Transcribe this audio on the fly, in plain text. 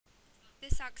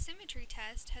This oximetry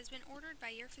test has been ordered by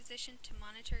your physician to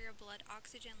monitor your blood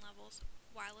oxygen levels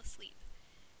while asleep.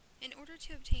 In order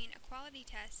to obtain a quality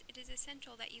test, it is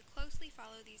essential that you closely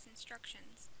follow these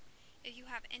instructions. If you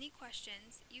have any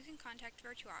questions, you can contact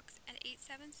VirtuOx at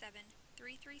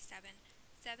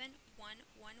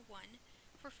 877-337-7111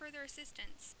 for further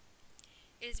assistance.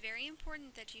 It is very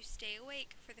important that you stay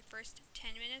awake for the first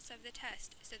 10 minutes of the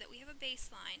test so that we have a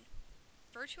baseline.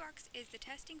 VirtuOx is the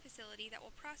testing facility that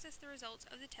will process the results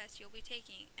of the test you'll be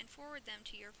taking and forward them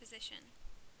to your physician.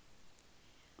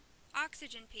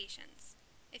 Oxygen patients.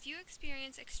 If you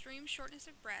experience extreme shortness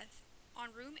of breath on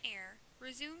room air,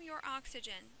 resume your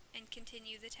oxygen and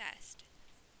continue the test.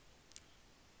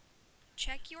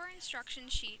 Check your instruction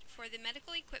sheet for the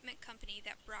medical equipment company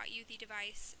that brought you the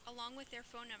device, along with their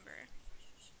phone number.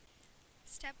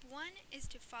 Step 1 is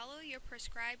to follow your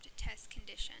prescribed test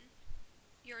condition.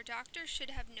 Your doctor should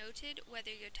have noted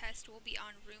whether your test will be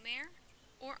on room air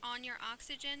or on your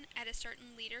oxygen at a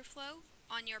certain liter flow,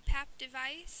 on your PAP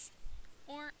device,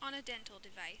 or on a dental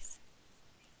device.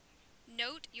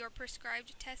 Note your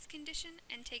prescribed test condition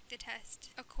and take the test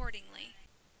accordingly.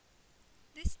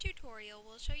 This tutorial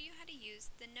will show you how to use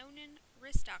the Nonin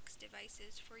Wristox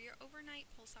devices for your overnight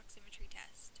pulse oximetry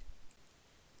test.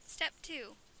 Step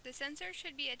 2. The sensor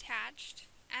should be attached,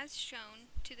 as shown,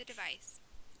 to the device.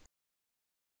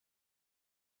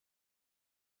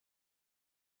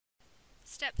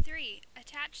 Step 3.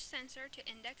 Attach sensor to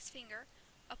index finger.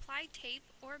 Apply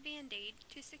tape or band-aid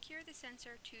to secure the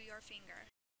sensor to your finger.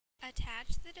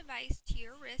 Attach the device to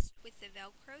your wrist with the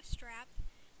Velcro strap.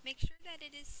 Make sure that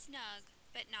it is snug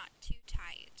but not too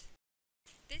tight.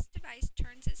 This device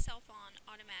turns itself on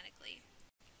automatically.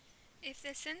 If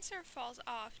the sensor falls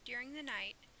off during the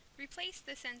night, replace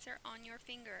the sensor on your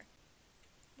finger.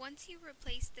 Once you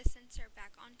replace the sensor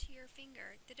back onto your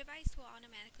finger, the device will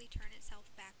automatically turn itself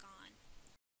back on.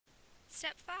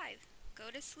 Step 5.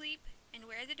 Go to sleep and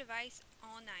wear the device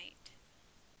all night.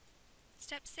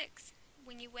 Step 6.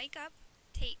 When you wake up,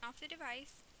 take off the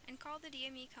device and call the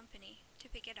DME company to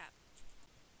pick it up.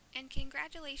 And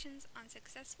congratulations on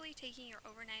successfully taking your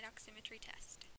overnight oximetry test.